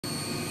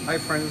Hi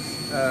friends,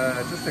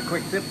 just a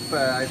quick tip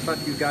I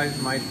thought you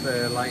guys might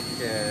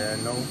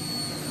know.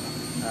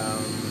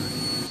 Um,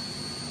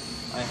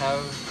 I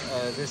have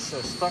this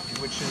stock,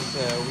 which is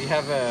we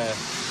have a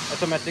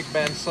automatic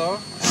bandsaw,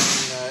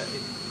 and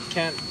it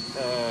can't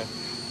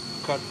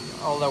cut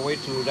all the way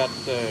to that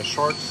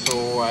short,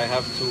 so I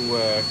have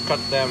to cut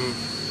them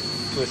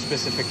to a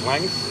specific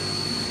length,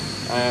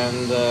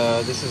 and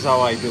this is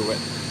how I do it.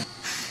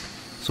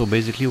 So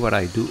basically what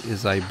I do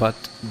is I butt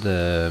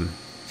the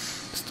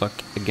stock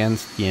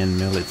against the end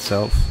mill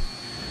itself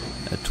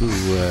to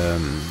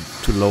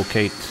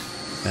locate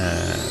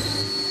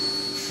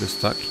the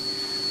stock.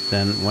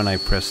 Then when I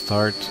press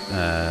start,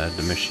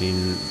 the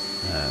machine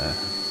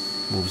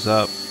moves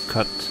up,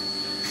 cut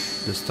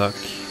the stock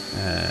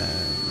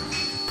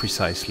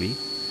precisely,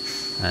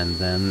 and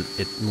then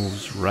it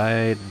moves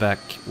right back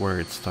where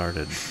it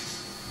started.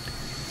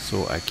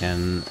 So I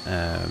can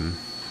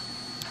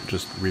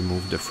just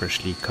remove the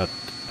freshly cut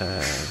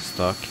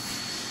stock,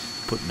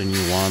 put the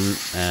new one,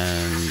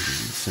 and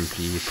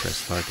simply press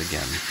start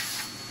again.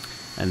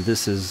 And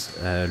this is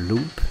a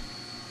loop,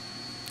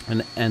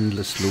 an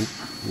endless loop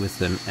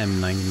with an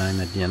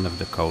M99 at the end of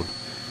the code.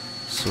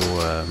 So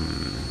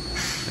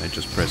I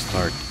just press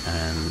start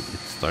and it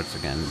starts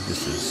again.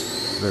 This is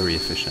very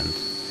efficient.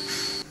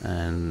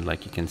 And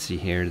like you can see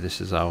here,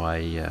 this is how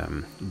I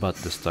butt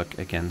the stock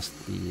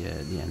against the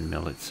end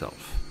mill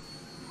itself.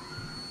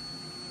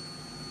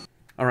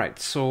 Alright,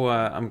 so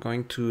I'm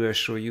going to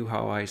show you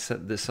how I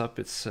set this up.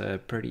 It's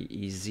pretty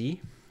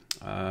easy.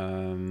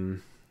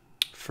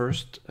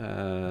 First,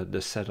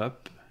 the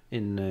setup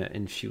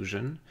in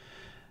Fusion.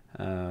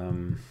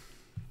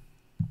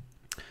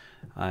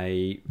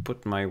 I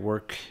put my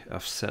work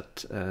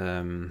offset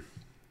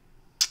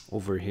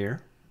over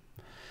here.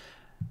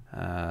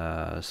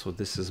 So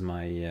this is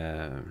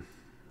my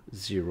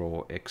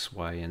 0, X,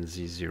 Y, and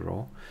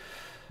Z0.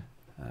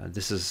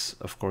 This is,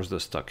 of course, the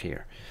stock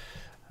here.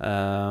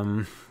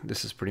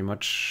 This is pretty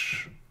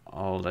much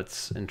all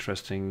that's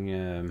interesting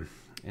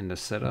in the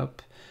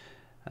setup.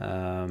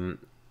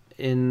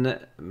 In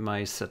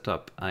my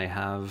setup, I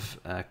have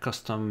a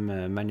custom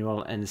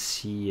manual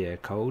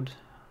NC code.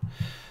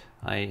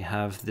 I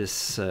have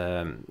this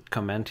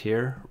command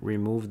here: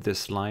 remove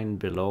this line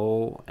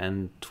below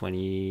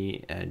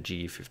N20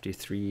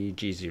 G53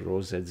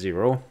 G0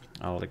 Z0.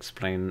 I'll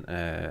explain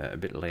a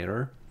bit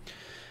later.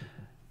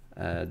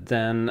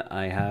 Then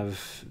I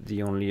have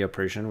the only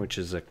operation, which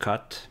is a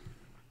cut,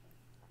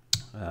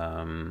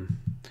 and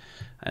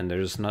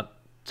there's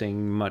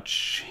nothing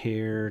much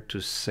here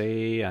to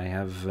say. I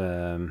have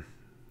I'm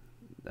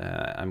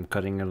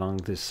cutting along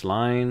this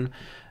line.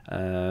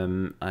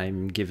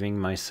 I'm giving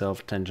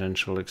myself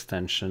tangential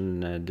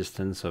extension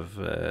distance of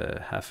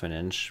 ½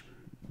 inch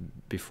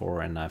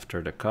before and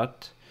after the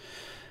cut.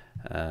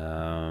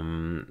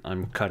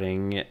 I'm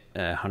cutting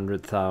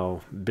 100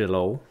 thou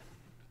below.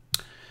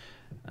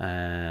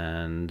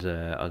 And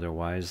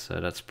otherwise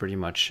that's pretty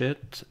much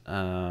it.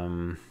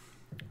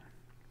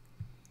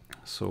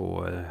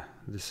 So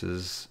this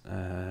is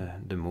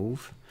the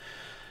move.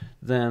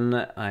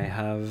 Then I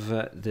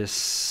have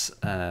this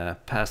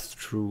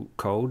pass-through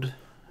code,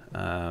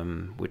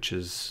 which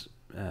is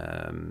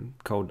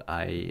code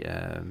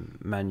I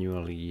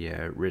manually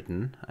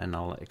written, and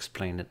I'll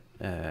explain it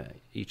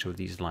each of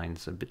these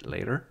lines a bit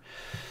later.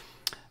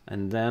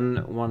 And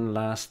then one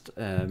last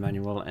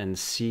manual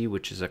NC,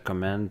 which is a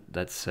command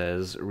that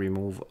says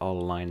remove all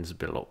lines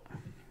below.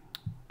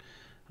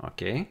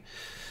 Okay,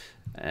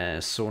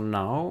 so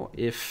now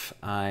if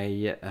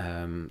I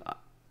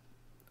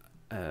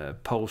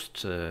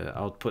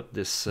output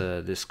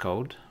this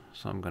code,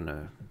 so I'm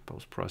gonna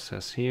post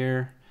process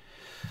here.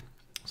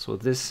 So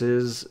this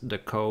is the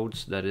code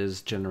that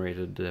is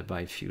generated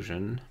by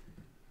Fusion.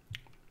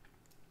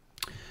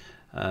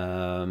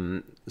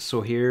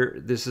 So here,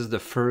 this is the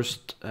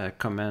first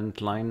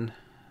command line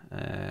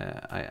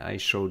I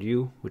showed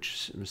you,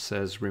 which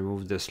says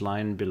remove this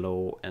line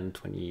below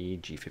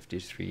N20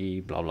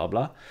 G53 blah blah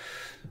blah,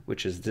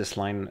 which is this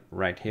line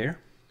right here.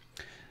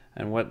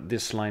 And what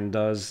this line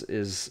does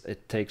is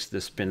it takes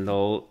the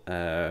spindle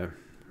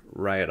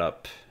right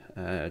up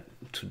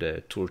to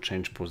the tool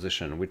change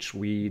position, which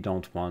we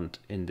don't want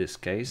in this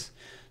case.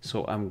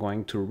 So I'm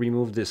going to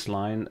remove this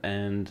line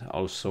and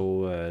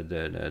also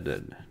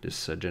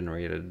this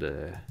generated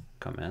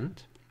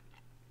command.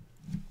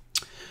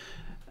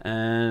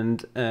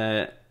 And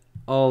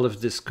all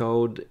of this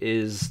code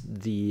is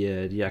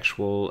the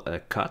actual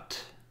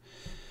cut.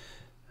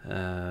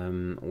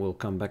 We'll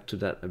come back to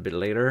that a bit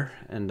later.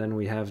 And then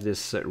we have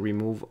this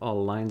remove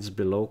all lines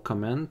below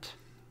command.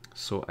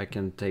 So I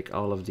can take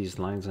all of these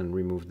lines and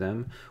remove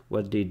them.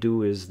 What they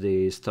do is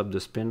they stop the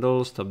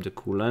spindle, stop the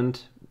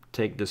coolant,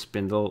 take the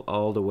spindle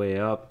all the way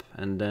up,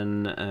 and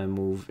then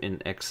move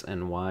in X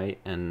and Y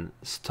and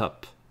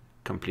stop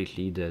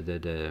completely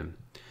the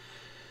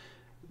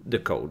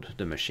code,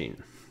 the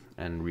machine,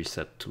 and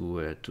reset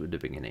to the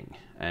beginning.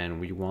 And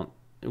we want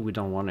we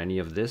don't want any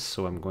of this,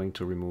 so I'm going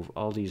to remove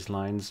all these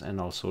lines and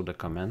also the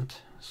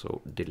comment,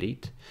 so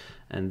delete.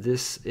 And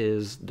this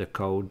is the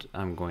code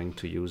I'm going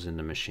to use in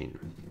the machine.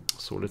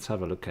 So let's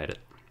have a look at it.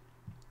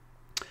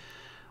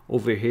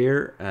 Over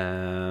here,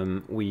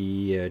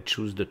 we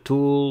choose the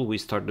tool, we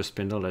start the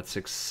spindle at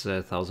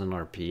 6,000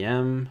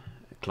 RPM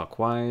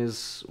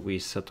clockwise, we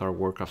set our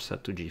work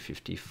offset to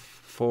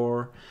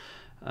G54,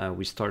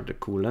 we start the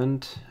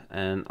coolant,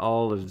 and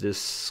all of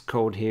this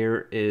code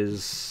here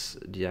is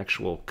the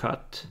actual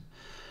cut.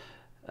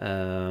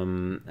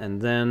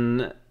 And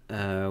then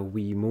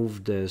we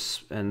move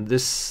this, and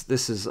this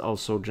is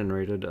also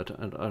generated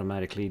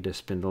automatically. The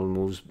spindle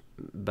moves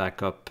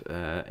back up,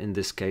 in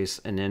this case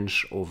an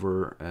inch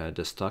over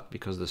the stock,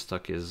 because the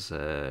stock is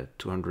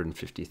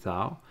 250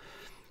 thou.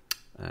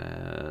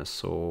 And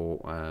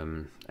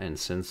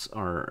since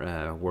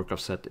our work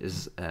offset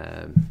is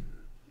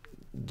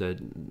the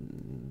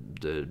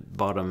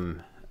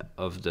bottom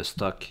of the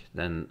stock,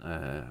 then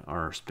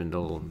our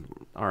spindle,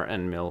 our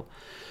end mill,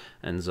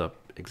 ends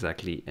up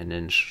exactly an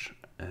inch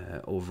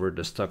over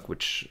the stock,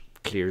 which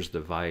clears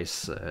the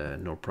vise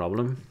no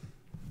problem.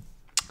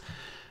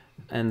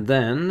 And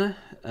then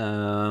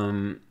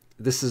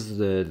this is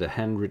the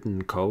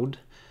handwritten code,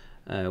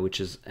 which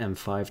is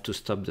M5 to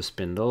stop the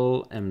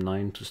spindle,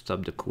 M9 to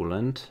stop the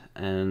coolant,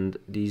 and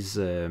these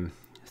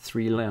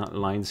three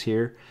lines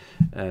here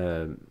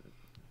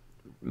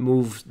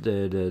move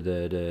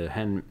the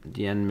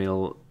end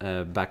mill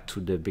back to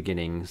the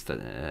beginnings, that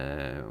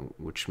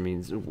which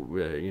means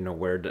you know,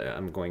 where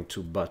I'm going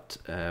to butt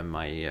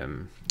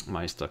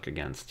my stock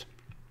against.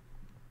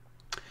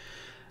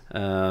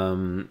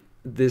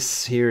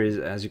 This here is,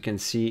 as you can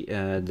see,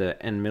 the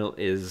end mill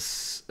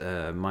is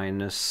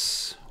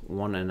minus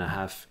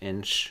 1.5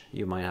 inch.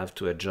 You might have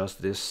to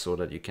adjust this so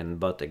that you can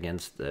butt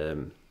against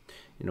the,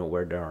 you know,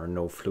 where there are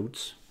no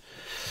flutes.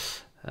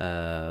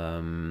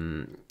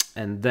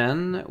 And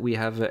then we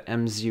have a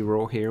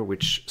M0 here,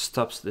 which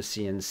stops the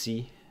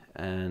CNC,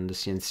 and the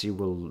CNC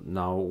will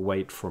now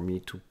wait for me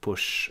to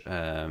push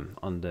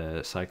on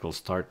the cycle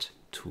start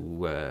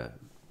to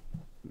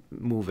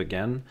move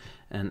again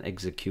and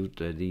execute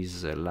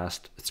these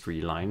last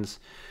three lines,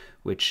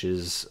 which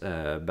is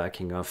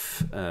backing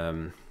off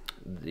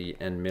the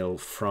end mill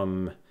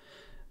from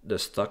the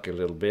stock a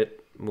little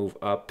bit, move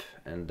up,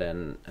 and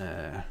then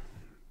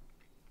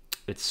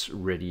it's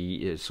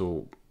ready.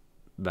 So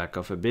back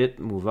off a bit,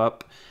 move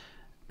up,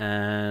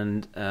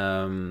 and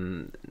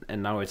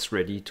now it's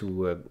ready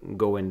to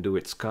go and do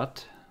its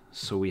cut.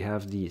 So we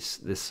have this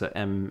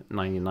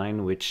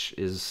M99, which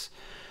is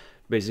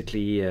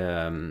basically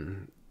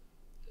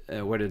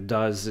what it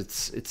does.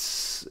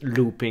 It's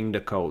looping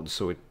the code,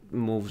 so it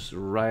moves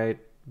right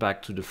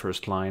back to the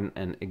first line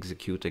and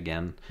execute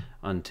again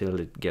until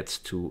it gets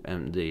to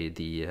the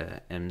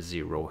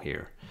M0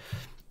 here.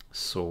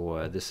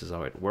 So this is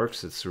how it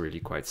works. It's really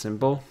quite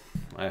simple.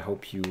 I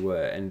hope you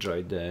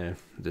enjoyed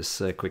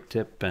this quick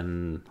tip,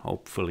 and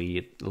hopefully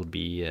it'll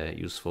be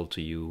useful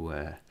to you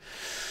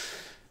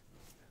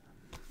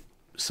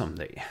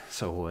someday.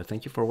 So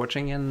thank you for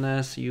watching,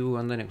 and see you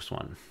on the next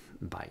one.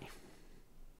 Bye.